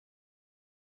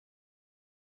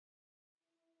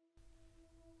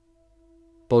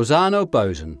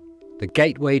Bolzano-Bozen, the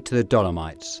gateway to the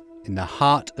Dolomites in the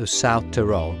heart of South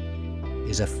Tyrol,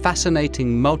 is a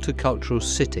fascinating multicultural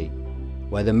city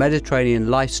where the Mediterranean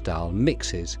lifestyle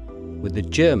mixes with the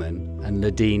German and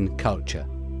Ladine culture,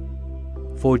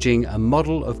 forging a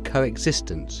model of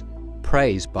coexistence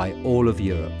praised by all of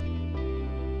Europe.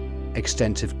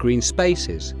 Extensive green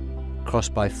spaces,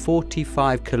 crossed by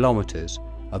 45 kilometres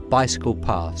of bicycle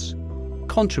paths,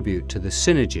 contribute to the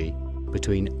synergy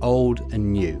between old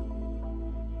and new,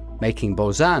 making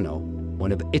Bolzano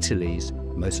one of Italy's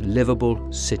most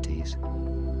livable cities.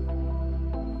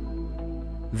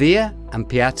 Via and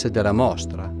Piazza della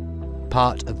Mostra,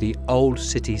 part of the old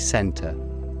city centre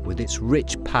with its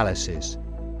rich palaces.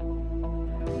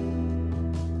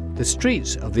 The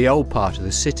streets of the old part of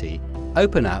the city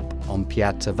open up on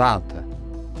Piazza Valta.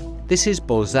 This is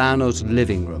Bolzano's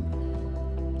living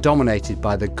room, dominated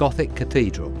by the Gothic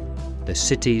cathedral, the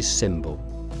city's symbol.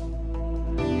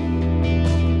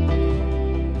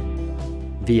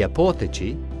 Via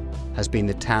Portici has been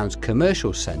the town's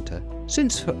commercial centre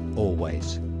since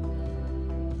always,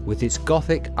 with its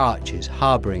Gothic arches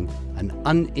harbouring an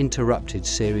uninterrupted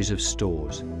series of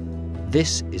stores.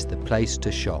 This is the place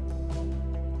to shop.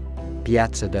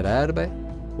 Piazza delle Erbe,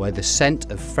 where the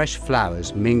scent of fresh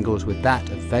flowers mingles with that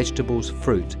of vegetables,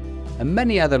 fruit and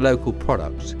many other local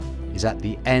products, is at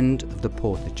the end of the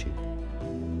Portici.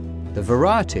 The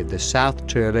variety of the South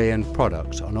Tyrolean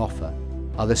products on offer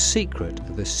are the secret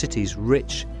of the city's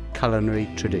rich culinary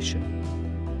tradition.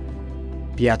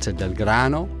 Piazza del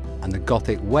Grano and the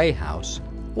Gothic Way House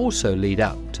also lead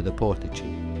up to the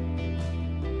Portici.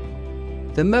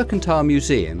 The Mercantile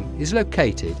Museum is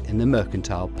located in the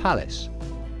Mercantile Palace,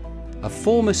 a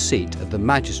former seat of the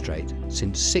magistrate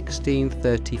since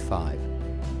 1635.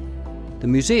 The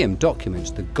museum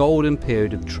documents the golden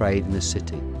period of trade in the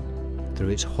city through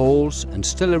its halls and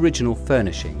still original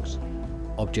furnishings,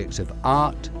 objects of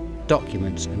art,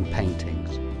 documents and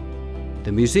paintings.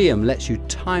 The museum lets you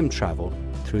time travel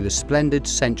through the splendid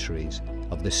centuries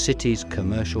of the city's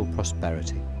commercial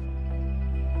prosperity.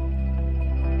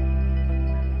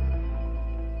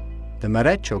 The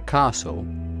Marecchio Castle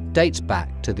dates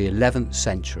back to the 11th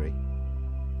century.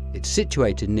 It's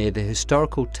situated near the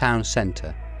historical town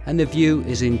centre and the view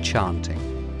is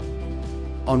enchanting.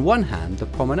 On one hand, the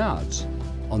promenades,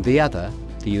 on the other,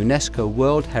 the UNESCO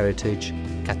World Heritage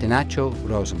Catenaccio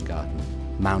Rosengarten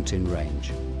mountain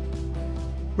range.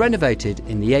 Renovated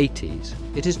in the 80s,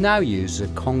 it is now used as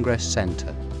a congress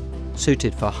centre,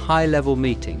 suited for high-level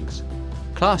meetings,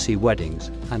 classy weddings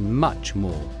and much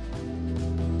more.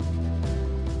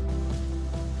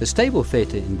 The Stable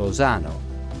Theatre in Bolzano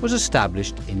was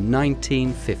established in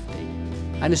 1950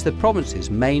 and is the province's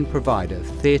main provider of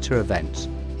theatre events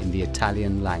in the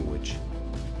Italian language.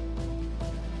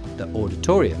 The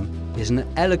auditorium is an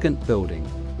elegant building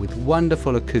with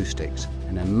wonderful acoustics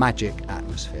and a magic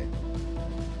atmosphere.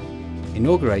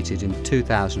 Inaugurated in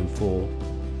 2004,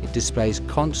 it displays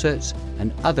concerts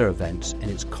and other events in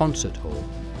its concert hall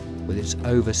with its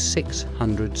over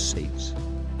 600 seats.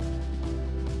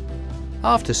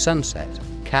 After sunset,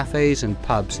 cafes and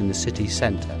pubs in the city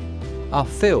centre are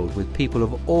filled with people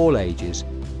of all ages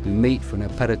who meet for an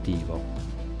aperitivo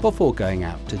before going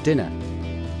out to dinner.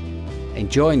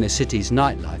 Enjoying the city's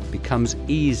nightlife becomes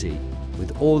easy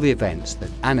with all the events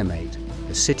that animate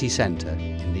the city centre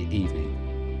in the evening.